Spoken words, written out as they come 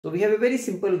So we have a very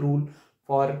simple rule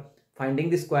for finding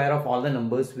the square of all the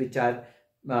numbers which are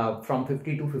from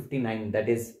 50 to 59, that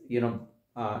is,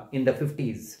 in the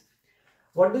 50s.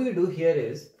 What do you do here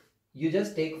is, you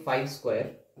just take 5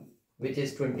 square, which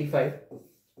is 25,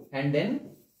 and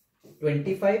then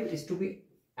 25 is to be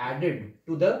added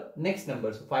to the next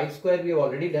number. So 5 square we have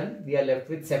already done, we are left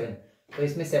with 7. So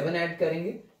इसमें 7 add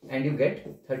करेंगे and you get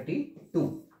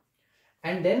 32.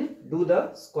 And then do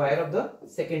the square of the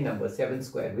second number, 7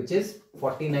 square, which is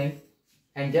 49,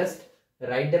 and just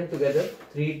write them together,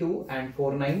 3, 2 and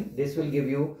 4, 9. This will give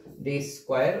you the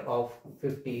square of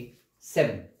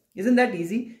 57. Isn't that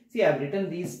easy? See, I've written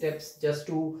these steps just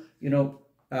to,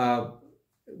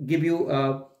 give you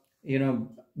a,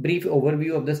 brief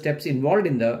overview of the steps involved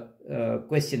in the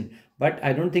question. But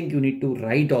I don't think you need to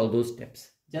write all those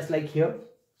steps. Just like here.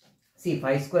 See,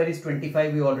 5 square is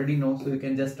 25, we already know, so you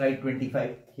can just write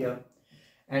 25 here.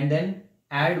 And then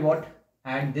add what?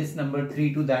 Add this number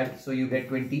 3 to that, so you get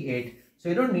 28. So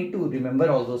you don't need to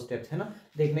remember all those steps, है ना?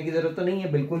 देखने की जरूरत तो नहीं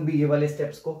है बिल्कुल भी ये वाले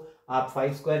steps को. आप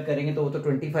 5 square करेंगे तो वो तो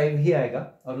 25 ही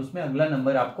आएगा, और उसमें अगला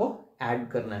number आपको add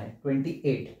करना है,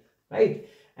 28, right?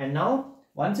 And now,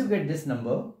 once you get this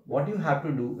number, what you have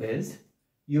to do is,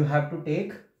 you have to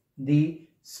take the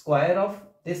square of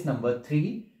this number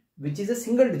 3, which is a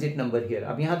single digit number here.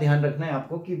 अब यहाँ ध्यान रखना है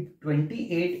आपको कि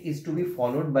 28 is to be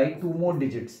followed by 2 more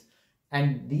digits,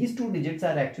 and these 2 digits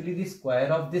are actually the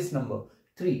square of this number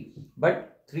 3.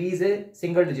 But 3 is a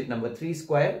single digit number. 3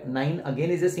 square, 9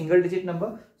 again is a single digit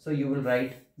number. So you will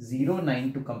write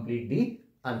 09 to complete the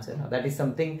answer. Now that is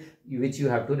something which you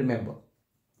have to remember.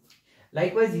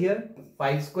 Likewise here,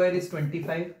 5 square is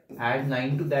 25. Add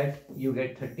 9 to that, you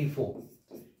get 34.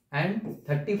 And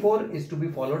 34 is to be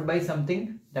followed by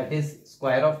something that is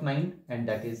square of 9, and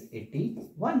that is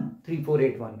 81,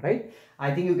 3481, right?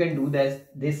 I think you can do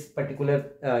this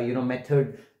particular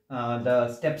method,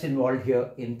 the steps involved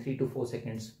here, in 3 to 4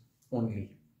 seconds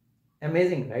only.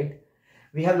 Amazing, right?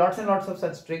 We have lots and lots of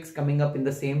such tricks coming up in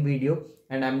the same video,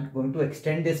 and I'm going to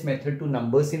extend this method to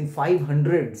numbers in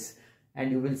 500s,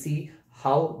 and you will see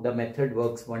how the method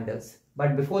works wonders.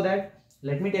 But before that,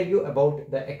 let me tell you about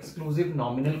the exclusive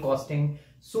nominal costing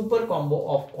super combo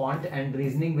of quant and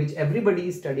reasoning, which everybody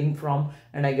is studying from,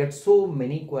 and I get so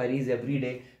many queries every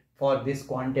day for this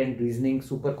quant and reasoning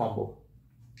super combo.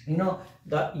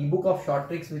 The ebook of short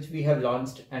tricks which we have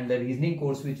launched and the reasoning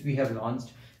course which we have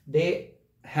launched, they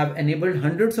have enabled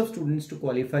hundreds of students to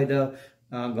qualify the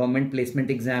government placement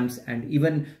exams, and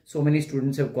even so many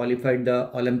students have qualified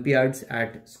the Olympiads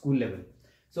at school level.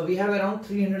 So we have around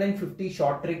 350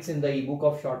 short tricks in the ebook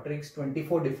of short tricks,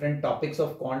 24 different topics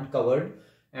of quant covered,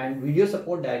 and video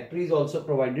support directory is also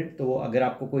provided. तो अगर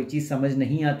आपको कोई चीज समझ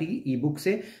नहीं आती ebook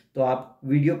से, तो आप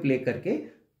वीडियो प्ले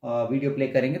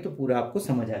करेंगे तो पूरा आपको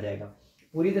समझ आ जाएगा.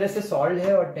 पूरी तरह से सॉल्व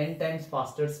है, और 10 times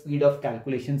faster speed of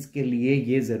calculations के लिए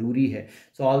ये जरूरी है.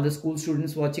 So all the school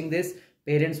students watching this,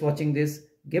 parents watching this,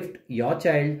 gift your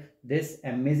child this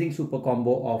amazing super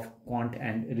combo of quant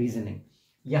and reasoning.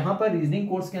 यहाँ पर रीजनिंग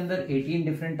कोर्स के अंदर 18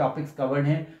 डिफरेंट टॉपिक्स कवर्ड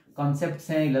हैं, कॉन्सेप्ट्स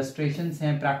हैं, इलस्ट्रेशंस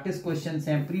हैं, प्रैक्टिस क्वेश्चंस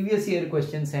हैं, प्रीवियस ईयर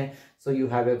क्वेश्चंस हैं. So you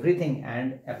have everything,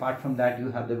 and apart from that you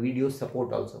have the video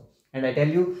support also. And I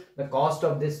tell you the cost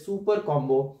of this super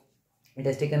combo, it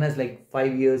has taken us like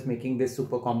 5 years making this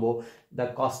super combo. The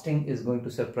costing is going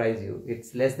to surprise you. It's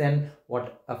less than what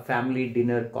a family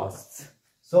dinner costs.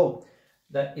 So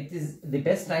it is the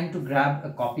best time to grab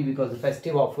a copy, because the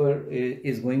festive offer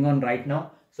is going on right now.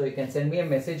 So you can send me a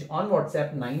message on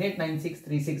WhatsApp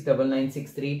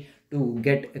 9896369963 to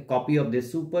get a copy of this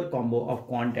super combo of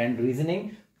quant and reasoning.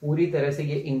 पूरी तरह से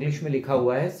ये English में लिखा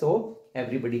हुआ है, so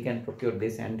everybody can procure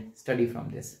this and study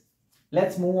from this.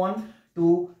 Let's move on to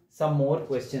some more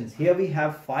questions. Here we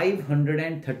have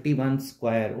 531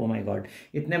 square. Oh my God!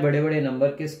 इतने बड़े बड़े नंबर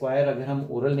के स्क्वायर अगर हम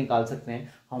ओरल निकाल सकते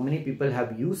हैं, how many people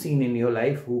have you seen in your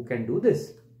life who can do this?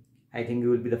 I think you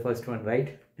will be the first one, right?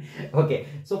 Okay,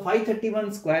 so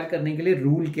 531 square करने के लिए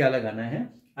रूल क्या लगाना है?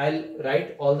 I'll write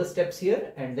all the steps here,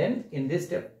 and then in this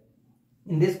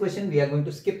question we are going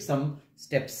to skip some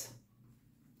steps.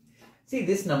 See,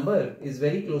 this number is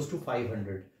very close to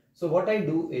 500. So what I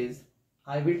do is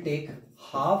I will take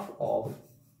half of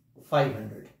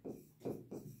 500.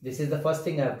 This is the first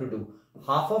thing I have to do.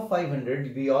 Half of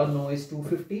 500 we all know is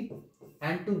 250,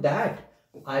 and to that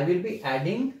I will be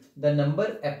adding the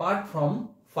number apart from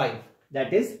 5,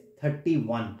 that is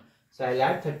 31. So I'll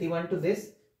add 31 to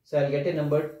this, so I'll get a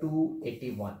number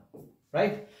 281,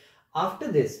 right?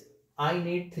 After this I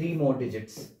need 3 more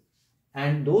digits,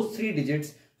 and those 3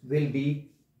 digits will be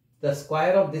the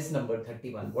square of this number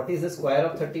 31. What is the square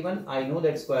of 31? I know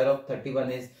that square of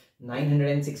 31 is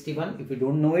 961. If you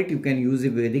don't know it, you can use the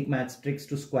Vedic maths tricks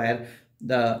to square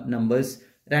the numbers,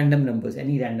 random numbers,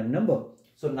 any random number.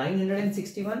 So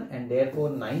 961, and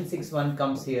therefore 961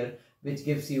 comes here, which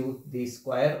gives you the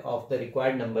square of the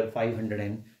required number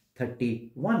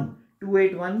 531.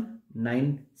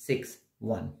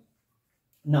 281961.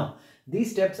 Now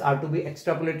these steps are to be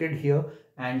extrapolated here,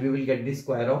 and we will get the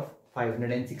square of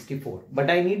 564.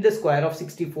 But I need the square of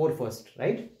 64 first,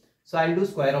 right? So I'll do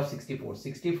square of 64.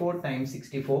 64 times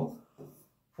 64.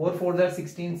 4 4s are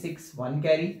 16, 6, 1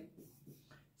 carry.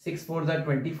 6 4s are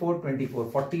 24,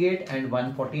 24, 48, and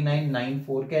 1 49, 9,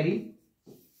 4 carry.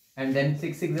 And then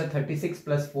 6 6 are 36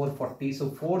 plus 4 40. So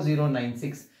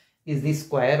 4096 is the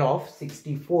square of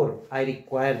 64. I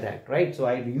require that, right? So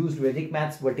I used Vedic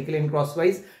maths vertically and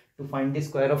crosswise to find the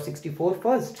square of 64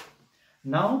 first.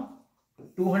 Now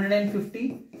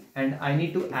 250, and I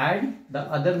need to add the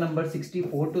other number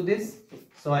 64 to this.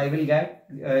 So I will get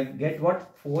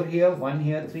what? 4 here, 1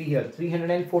 here, 3 here,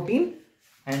 314,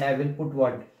 and I will put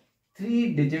what?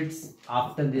 3 digits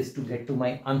after this to get to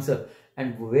my answer.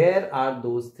 And where are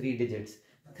those 3 digits?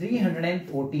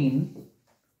 314.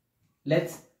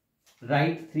 Let's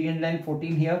write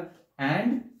 314 here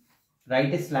and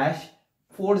write a slash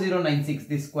 4096,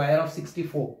 the square of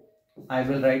 64. I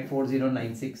will write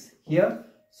 4096 here.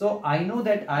 So I know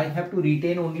that I have to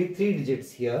retain only 3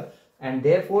 digits here, and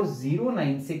therefore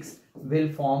 096 will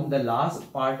form the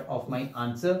last part of my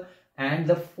answer, and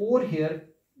the 4 here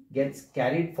gets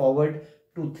carried forward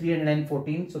to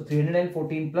 314. So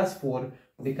 314 plus 4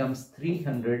 becomes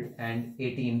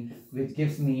 318, which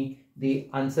gives me the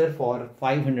answer for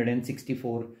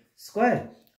 564 square.